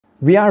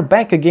We are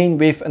back again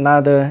with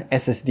another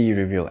SSD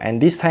review, and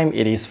this time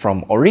it is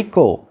from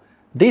Orico.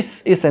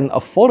 This is an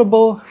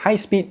affordable,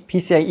 high-speed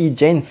PCIe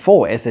Gen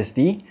 4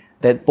 SSD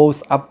that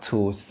boasts up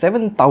to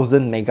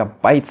 7,000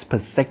 megabytes per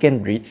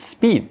second read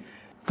speed.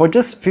 For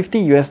just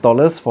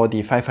 $50 for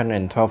the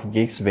 512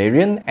 gigs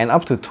variant and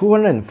up to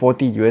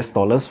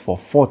 $240 for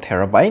 4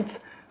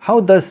 terabytes,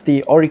 how does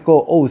the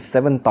Orico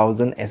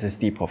O7000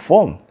 SSD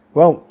perform?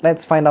 Well,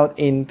 let's find out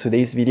in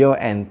today's video,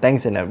 and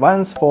thanks in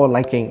advance for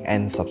liking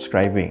and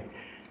subscribing.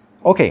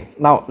 Okay,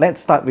 now let's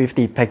start with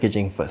the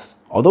packaging first.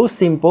 Although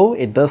simple,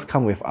 it does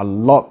come with a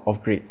lot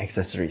of great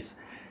accessories.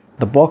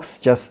 The box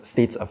just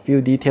states a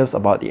few details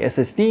about the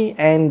SSD,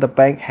 and the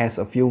back has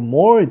a few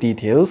more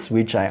details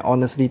which I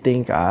honestly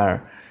think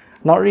are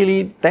not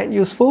really that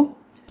useful.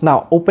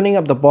 Now, opening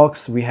up the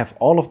box, we have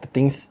all of the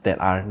things that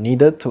are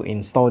needed to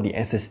install the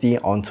SSD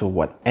onto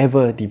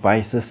whatever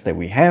devices that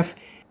we have.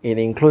 It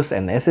includes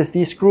an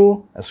SSD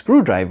screw, a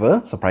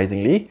screwdriver,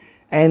 surprisingly,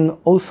 and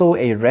also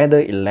a rather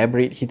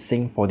elaborate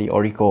heatsink for the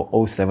Orico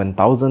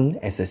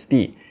O7000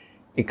 SSD.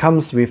 It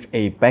comes with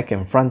a back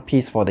and front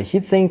piece for the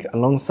heatsink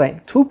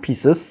alongside two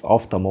pieces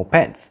of thermal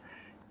pads.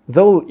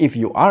 Though if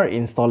you are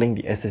installing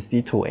the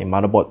SSD to a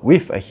motherboard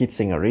with a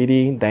heatsink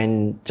already,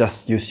 then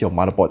just use your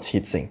motherboard's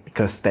heatsink,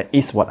 because that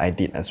is what I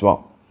did as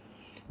well.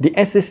 The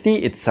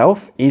SSD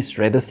itself is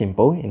rather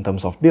simple in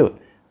terms of build.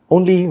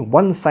 Only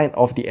one side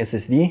of the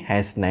SSD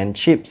has NAND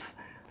chips.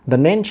 The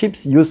NAND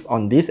chips used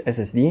on this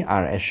SSD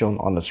are as shown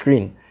on the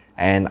screen,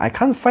 and I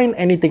can't find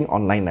anything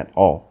online at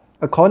all.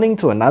 According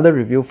to another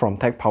review from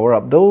Tech Power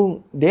Up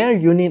though, their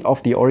unit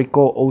of the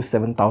Orico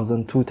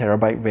O7000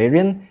 2TB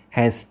variant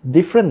has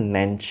different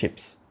NAND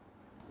chips.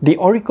 The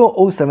Orico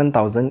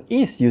O7000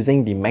 is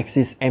using the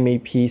Maxis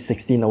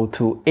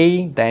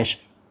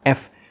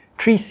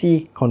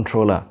MAP1602A-F3C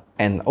controller,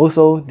 and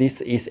also this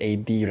is a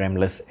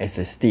DRAM-less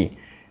SSD.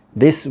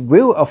 This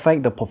will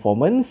affect the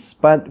performance,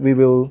 but we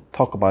will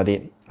talk about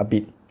it a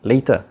bit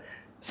later.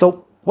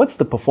 So what's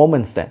the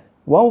performance then?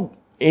 Well,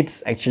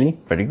 it's actually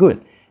very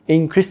good.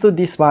 In Crystal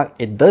Diskmark,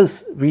 it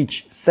does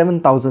reach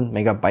 7,000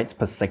 megabytes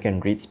per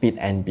second read speed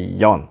and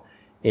beyond.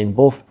 In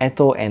both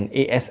Atto and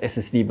AS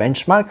SSD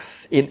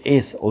benchmarks, it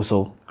is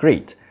also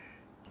great.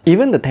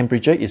 Even the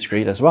temperature is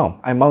great as well.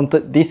 I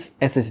mounted this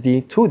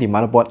SSD to the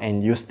motherboard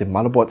and used the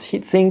motherboard's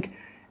heatsink,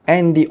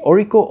 and the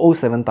Orico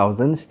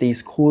O7000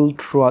 stays cool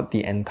throughout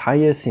the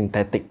entire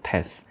synthetic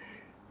test.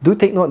 Do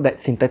take note that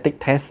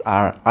synthetic tests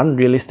are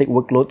unrealistic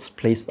workloads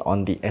placed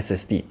on the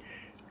SSD.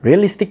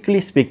 Realistically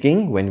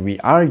speaking, when we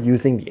are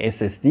using the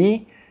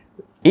SSD,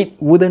 it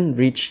wouldn't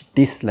reach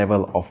this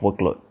level of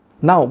workload.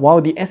 Now, while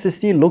the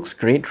SSD looks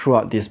great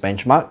throughout these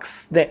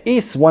benchmarks, there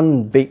is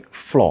one big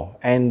flaw,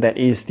 and that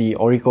is the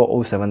Orico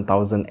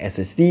O7000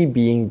 SSD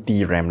being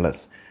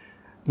DRAM-less.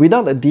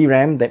 Without a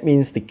DRAM, that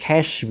means the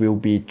cache will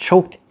be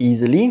choked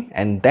easily,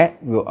 and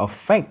that will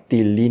affect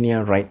the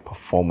linear write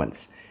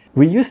performance.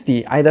 We use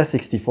the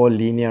IDA64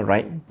 linear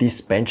write this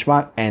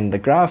benchmark, and the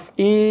graph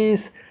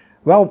is,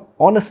 well,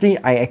 honestly,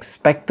 I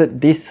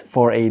expected this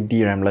for a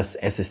DRAM-less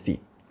SSD.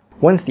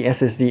 Once the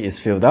SSD is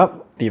filled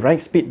up, the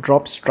write speed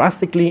drops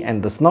drastically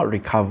and does not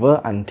recover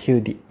until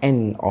the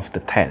end of the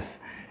test,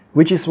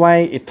 which is why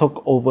it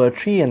took over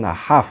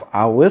 3.5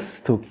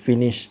 hours to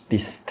finish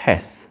this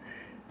test.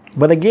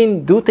 But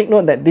again, do take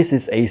note that this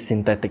is a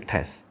synthetic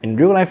test. In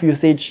real-life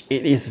usage,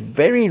 it is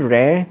very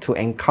rare to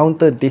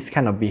encounter this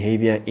kind of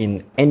behavior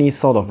in any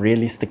sort of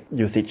realistic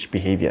usage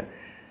behavior.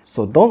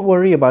 So don't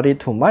worry about it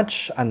too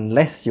much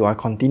unless you are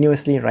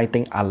continuously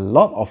writing a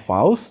lot of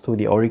files to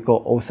the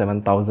Orico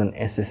O7000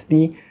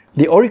 SSD.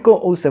 The Orico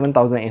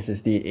O7000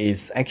 SSD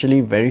is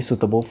actually very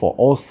suitable for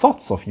all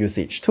sorts of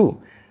usage too,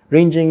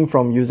 ranging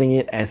from using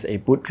it as a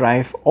boot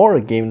drive or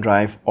a game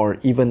drive or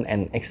even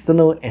an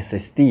external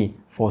SSD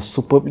for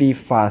superbly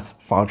fast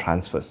file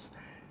transfers.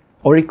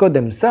 Orico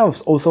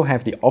themselves also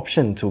have the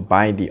option to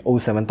buy the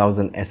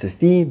O7000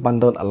 SSD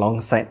bundled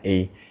alongside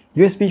a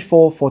USB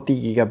 4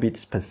 40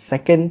 gigabits per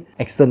second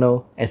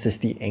external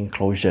SSD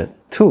enclosure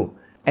too.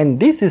 And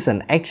this is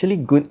an actually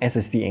good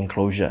SSD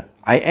enclosure.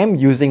 I am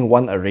using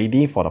one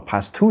already for the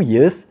past 2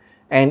 years,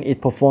 and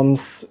it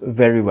performs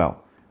very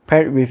well.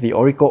 Paired with the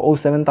Orico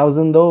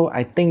O7000 though,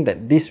 I think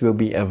that this will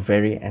be a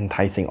very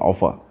enticing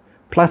offer.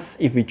 Plus,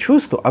 if we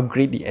choose to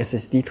upgrade the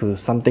SSD to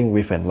something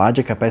with a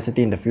larger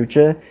capacity in the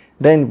future,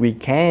 then we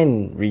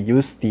can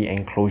reuse the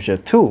enclosure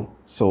too.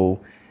 So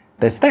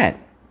there's that.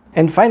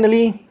 And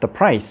finally, the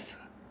price.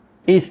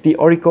 Is the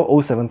Orico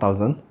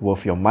O7000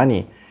 worth your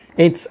money?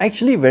 It's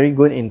actually very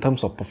good in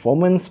terms of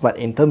performance, but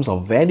in terms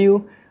of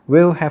value,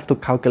 we'll have to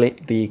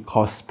calculate the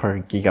cost per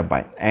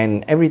gigabyte,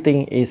 and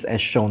everything is as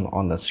shown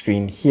on the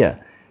screen here.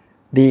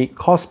 The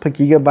cost per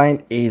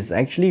gigabyte is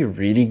actually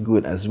really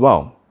good as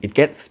well. It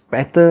gets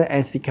better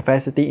as the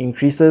capacity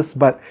increases,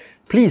 but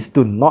please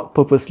do not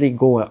purposely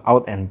go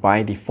out and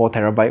buy the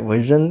 4TB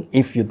version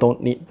if you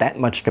don't need that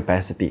much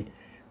capacity.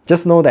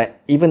 Just know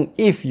that even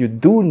if you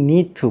do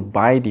need to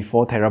buy the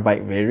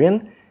 4TB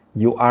variant,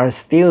 you are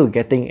still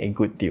getting a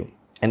good deal.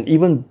 An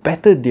even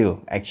better deal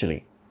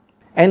actually.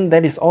 And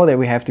that is all that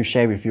we have to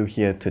share with you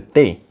here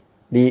today.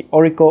 The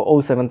Orico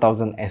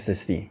O7000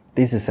 SSD.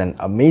 This is an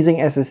amazing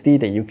SSD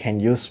that you can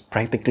use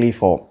practically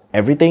for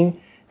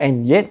everything,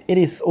 and yet it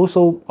is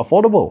also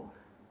affordable.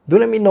 Do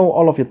let me know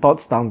all of your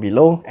thoughts down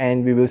below,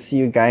 and we will see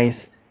you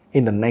guys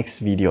in the next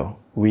video.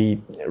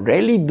 We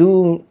rarely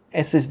do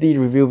SSD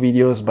review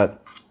videos,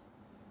 but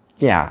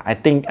yeah, I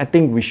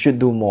think we should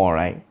do more,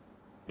 right?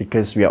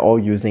 Because we are all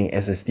using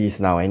SSDs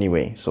now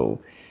anyway.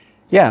 So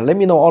yeah, let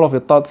me know all of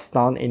your thoughts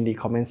down in the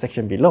comment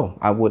section below.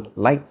 I would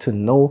like to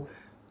know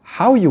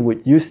how you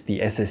would use the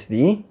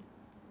SSD,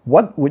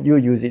 what would you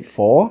use it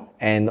for,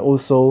 and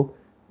also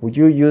would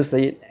you use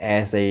it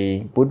as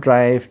a boot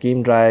drive,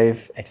 game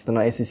drive,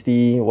 external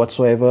SSD,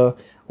 whatsoever,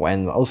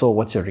 and also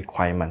what's your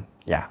requirement.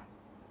 Yeah.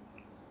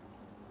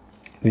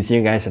 We'll see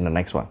you guys in the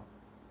next one.